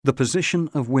The position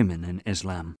of women in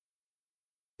Islam.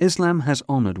 Islam has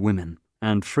honored women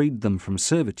and freed them from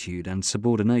servitude and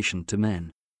subordination to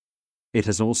men. It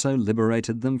has also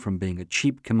liberated them from being a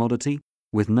cheap commodity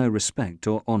with no respect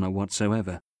or honor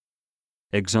whatsoever.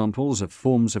 Examples of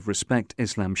forms of respect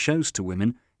Islam shows to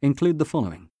women include the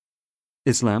following.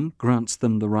 Islam grants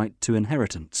them the right to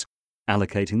inheritance,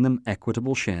 allocating them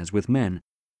equitable shares with men,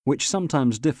 which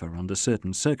sometimes differ under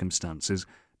certain circumstances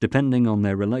depending on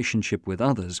their relationship with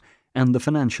others and the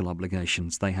financial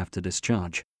obligations they have to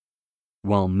discharge.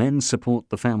 While men support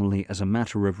the family as a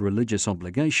matter of religious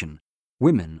obligation,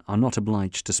 women are not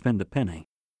obliged to spend a penny.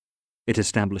 It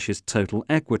establishes total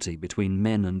equity between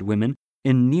men and women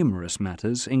in numerous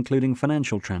matters, including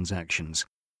financial transactions.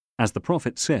 As the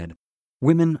Prophet said,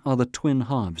 women are the twin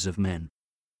halves of men.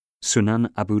 Sunan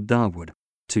Abu Dawud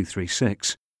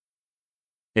 236.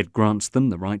 It grants them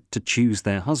the right to choose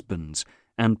their husbands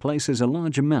and places a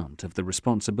large amount of the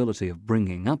responsibility of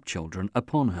bringing up children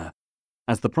upon her.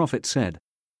 As the Prophet said,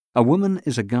 a woman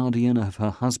is a guardian of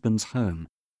her husband's home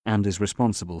and is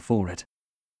responsible for it.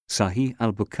 Sahih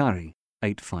al-Bukhari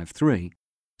 853,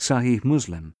 Sahih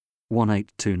Muslim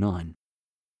 1829.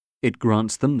 It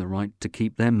grants them the right to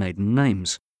keep their maiden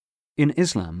names. In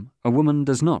Islam, a woman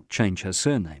does not change her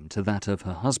surname to that of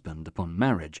her husband upon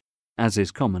marriage, as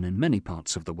is common in many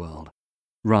parts of the world.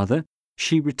 Rather,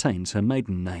 she retains her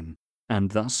maiden name,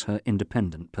 and thus her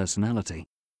independent personality.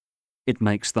 It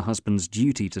makes the husband's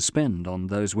duty to spend on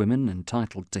those women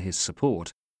entitled to his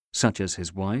support, such as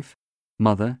his wife,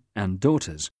 mother, and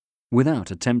daughters,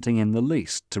 without attempting in the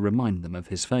least to remind them of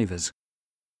his favours.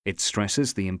 It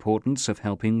stresses the importance of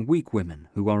helping weak women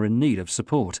who are in need of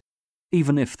support,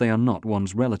 even if they are not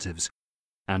one's relatives,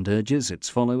 and urges its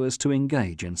followers to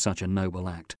engage in such a noble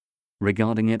act,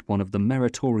 regarding it one of the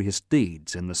meritorious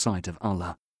deeds in the sight of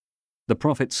Allah. The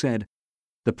Prophet said,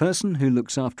 "The person who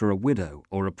looks after a widow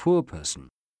or a poor person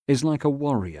is like a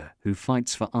warrior who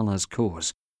fights for Allah's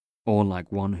cause, or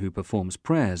like one who performs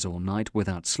prayers all night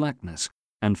without slackness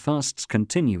and fasts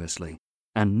continuously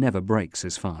and never breaks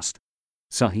his fast."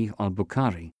 Sahih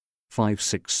al-Bukhari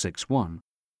 5661,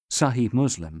 Sahih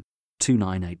Muslim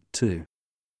 2982.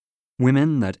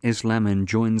 Women that Islam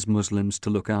enjoins Muslims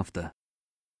to look after.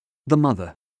 The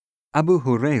mother. Abu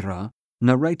Hurairah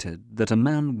narrated that a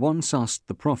man once asked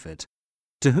the Prophet,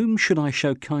 "To whom should I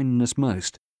show kindness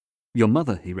most?" "Your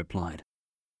mother," he replied.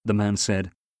 The man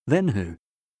said, "Then who?"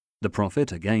 The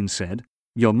Prophet again said,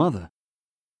 "Your mother."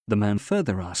 The man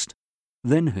further asked,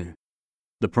 "Then who?"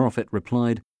 The Prophet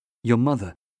replied, "Your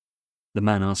mother." The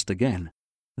man asked again,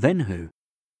 "Then who?"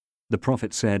 The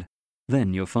Prophet said,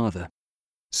 "Then your father."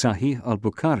 Sahih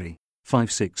al-Bukhari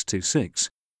 5626,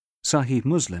 Sahih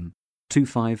Muslim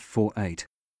 2548.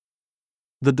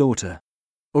 The daughter.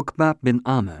 Uqba bin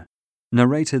Amr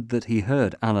narrated that he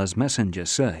heard Allah's Messenger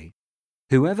say,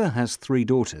 "Whoever has 3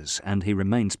 daughters and he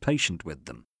remains patient with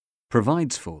them,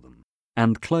 provides for them,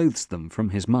 and clothes them from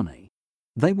his money,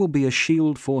 they will be a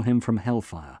shield for him from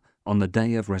hellfire on the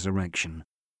day of resurrection."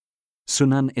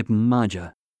 Sunan Ibn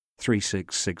Majah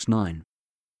 3669.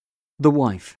 The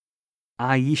wife.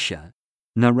 Aisha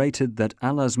narrated that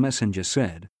Allah's Messenger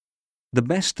said, "The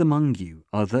best among you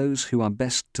are those who are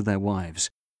best to their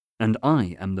wives, and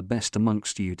I am the best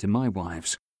amongst you to my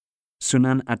wives."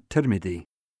 Sunan at-Tirmidhi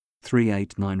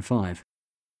 3895.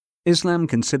 Islam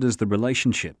considers the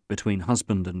relationship between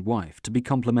husband and wife to be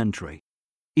complementary,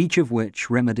 each of which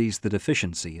remedies the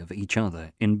deficiency of each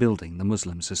other in building the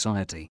Muslim society.